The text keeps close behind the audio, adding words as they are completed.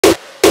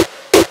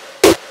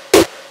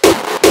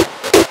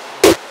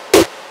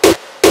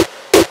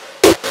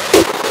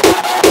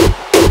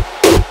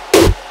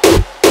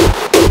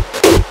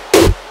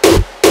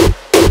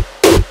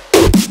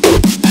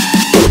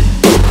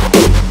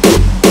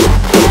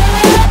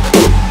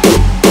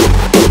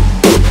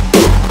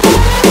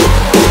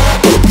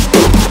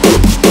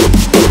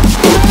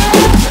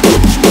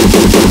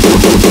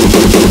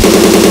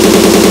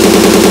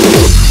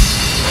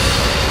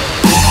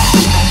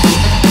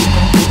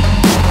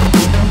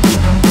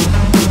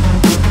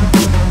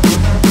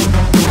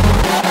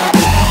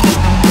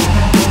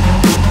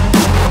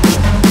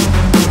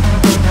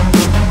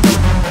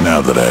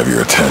I have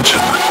your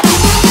attention.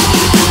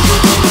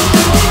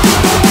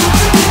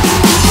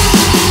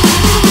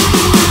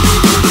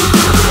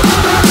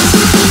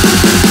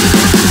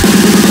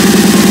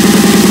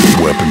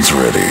 Weapons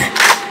ready.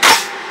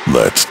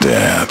 Let's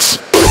dance.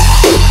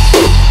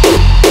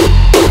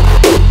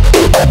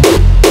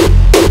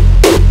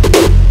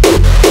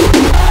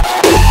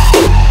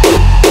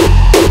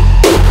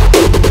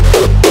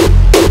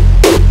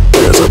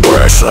 There's a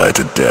bright side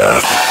to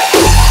death.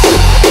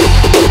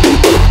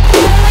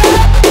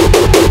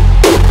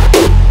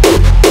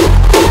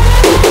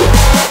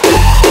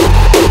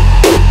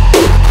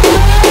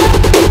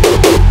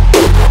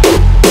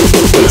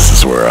 This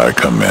is where I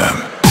come in.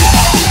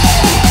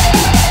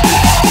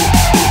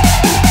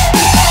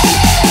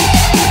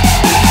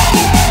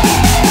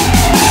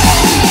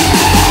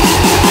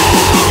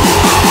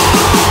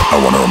 I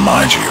want to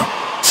remind you,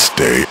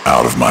 stay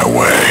out of my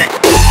way.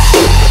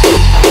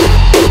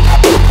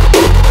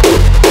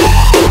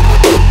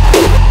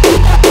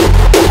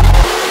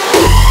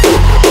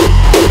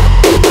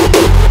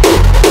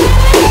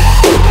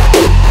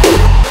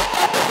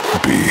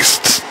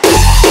 Beasts.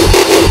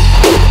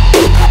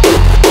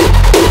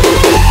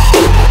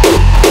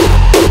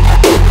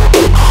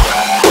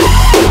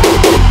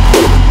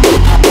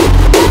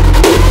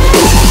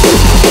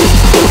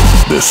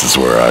 This is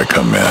where I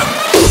come in.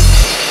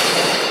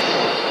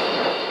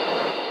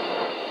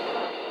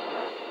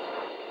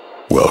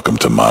 Welcome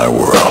to my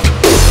world.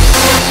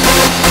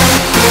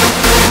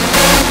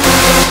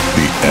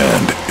 The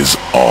end is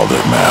all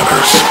that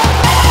matters.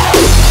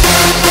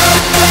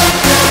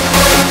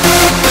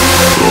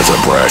 There's a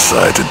bright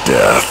side to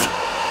death.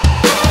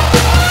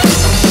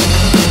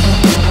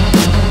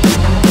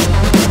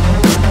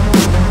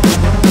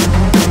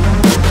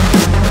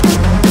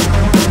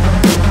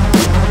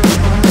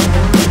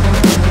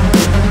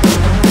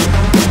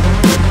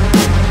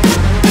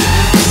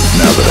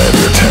 Now that I have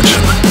your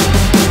attention,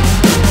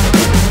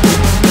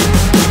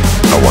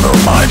 I want to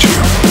remind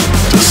you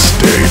to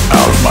stay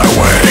out of my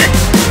way.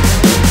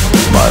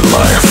 My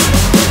life,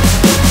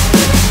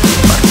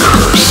 my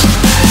curse.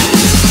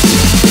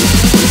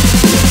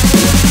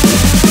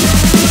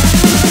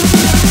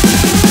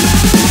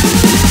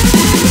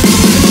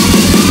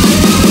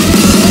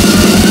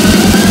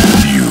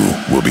 You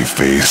will be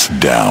face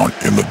down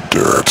in the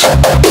dirt.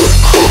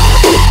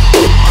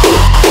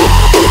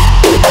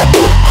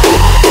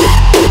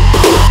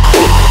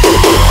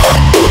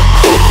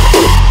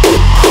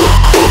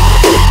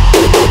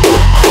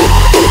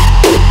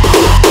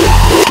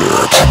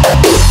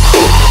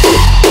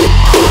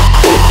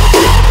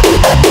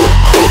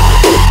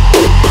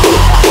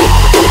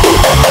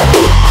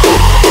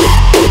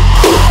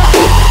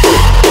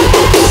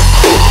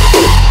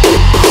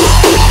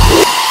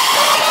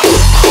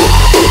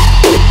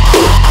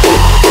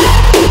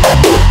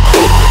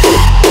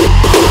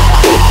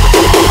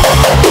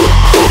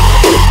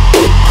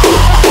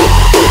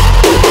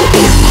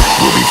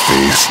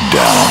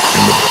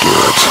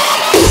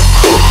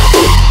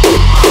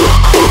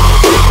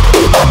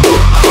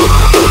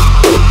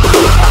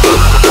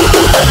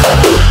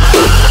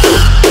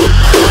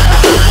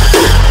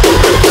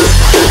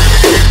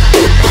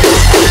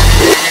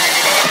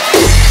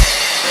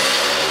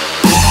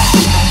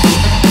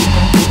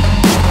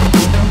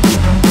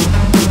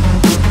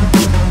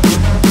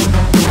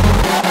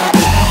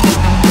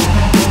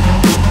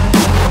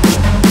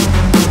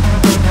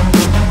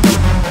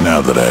 Now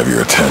that I have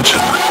your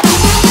attention,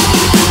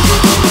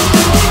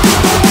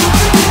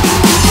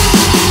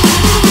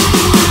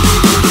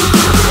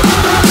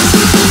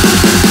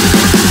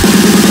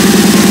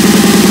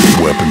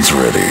 weapons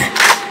ready.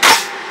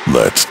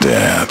 Let's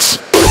dance.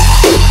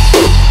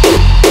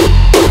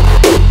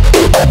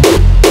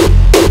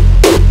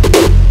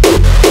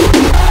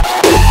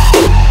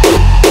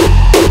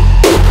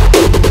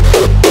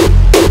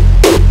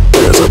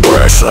 There's a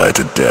bright side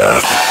to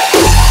death.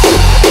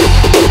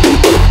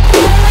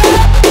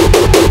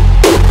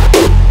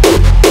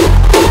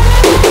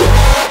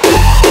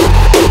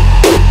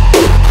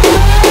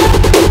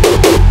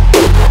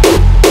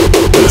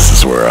 This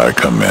is where I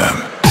come in.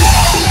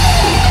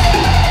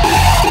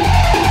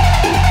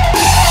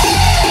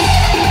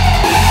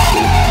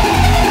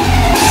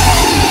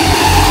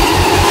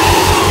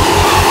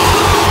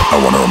 I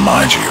want to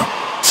remind you,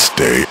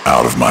 stay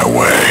out of my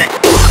way.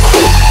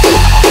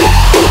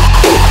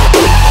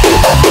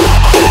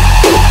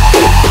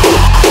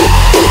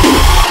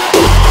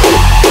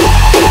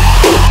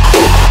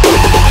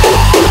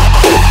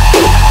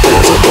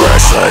 There's a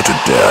bright side to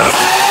death.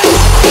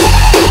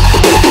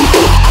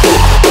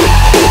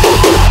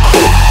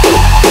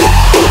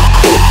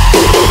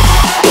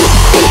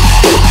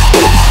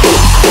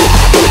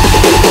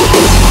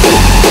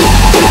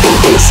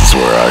 This is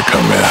where I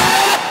come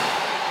in.